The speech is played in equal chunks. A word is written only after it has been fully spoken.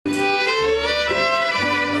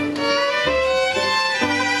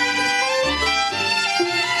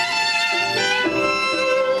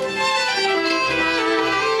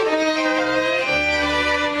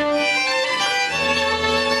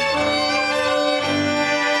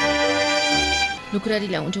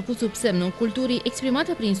Lucrările au început sub semnul culturii,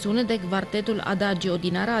 exprimate prin sunet de quartetul Adagio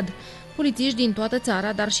din Arad. Polițiști din toată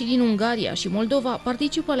țara, dar și din Ungaria și Moldova,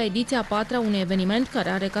 participă la ediția 4-a unui eveniment care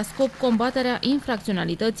are ca scop combaterea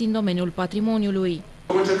infracționalității în domeniul patrimoniului.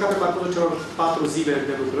 Vom încerca pe parcursul celor 4 zile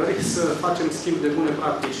de lucrări să facem schimb de bune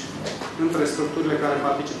practici între structurile care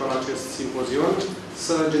participă la acest simpozion,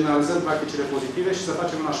 să generalizăm practicile pozitive și să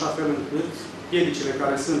facem în așa fel încât piedicile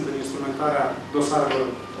care sunt în instrumentarea dosarelor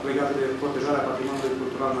legate de protejarea patrimoniului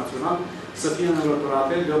cultural național să fie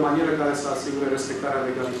înlăturate de o manieră care să asigure respectarea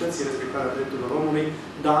legalității, respectarea drepturilor omului,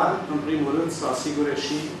 dar, în primul rând, să asigure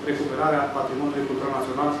și recuperarea patrimoniului cultural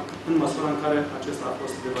național în măsura în care acesta a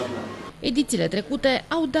fost devaluat. Edițiile trecute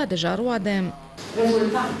au dat deja roade.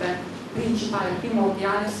 Rezultate principale,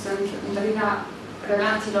 primordiale, sunt întărirea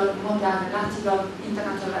relațiilor mondiale, relațiilor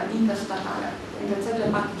internaționale, interstatale, între țările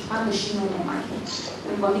participante și nu numai.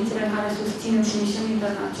 În condițiile în care susținem și misiuni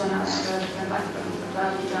internaționale ale reprezentanților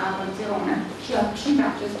Inspectoratului Părinții Române și pe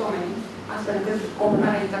acest domeniu, astfel încât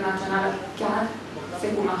cooperarea internațională chiar se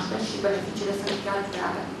cunoaște și beneficiile sunt chiar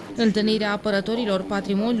create. Întâlnirea apărătorilor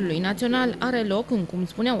patrimoniului național are loc în, cum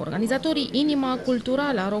spuneau organizatorii, inima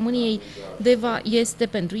culturală a României. Deva este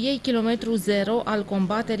pentru ei kilometru zero al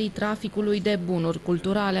combaterii traficului de bunuri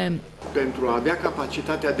culturale. Pentru a avea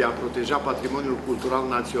capacitatea de a proteja patrimoniul cultural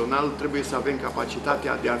național, trebuie să avem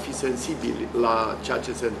capacitatea de a fi sensibili la ceea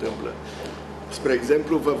ce se întâmplă. Spre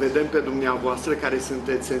exemplu, vă vedem pe dumneavoastră care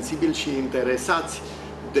sunteți sensibili și interesați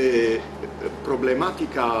de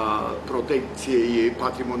problematica protecției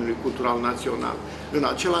patrimoniului cultural național. În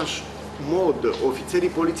același mod, ofițerii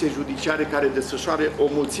poliției judiciare care desfășoară o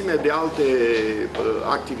mulțime de alte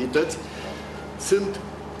activități sunt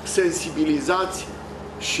sensibilizați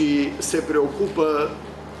și se preocupă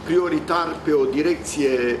prioritar pe o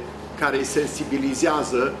direcție care îi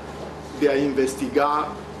sensibilizează de a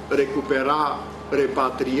investiga, recupera,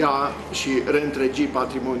 repatria și reîntregi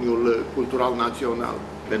patrimoniul cultural național.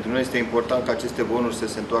 Pentru noi este important ca aceste bunuri să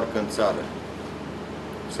se întoarcă în țară,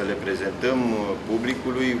 să le prezentăm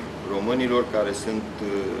publicului, românilor care sunt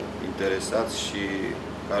interesați și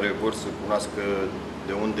care vor să cunoască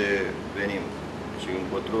de unde venim și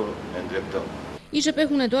încotro ne îndreptăm. IJP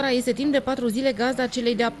Hunedoara este timp de 4 zile gazda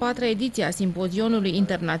celei de-a 4-a ediție a simpozionului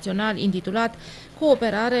internațional intitulat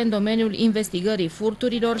Cooperare în domeniul investigării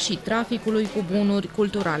furturilor și traficului cu bunuri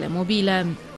culturale mobile.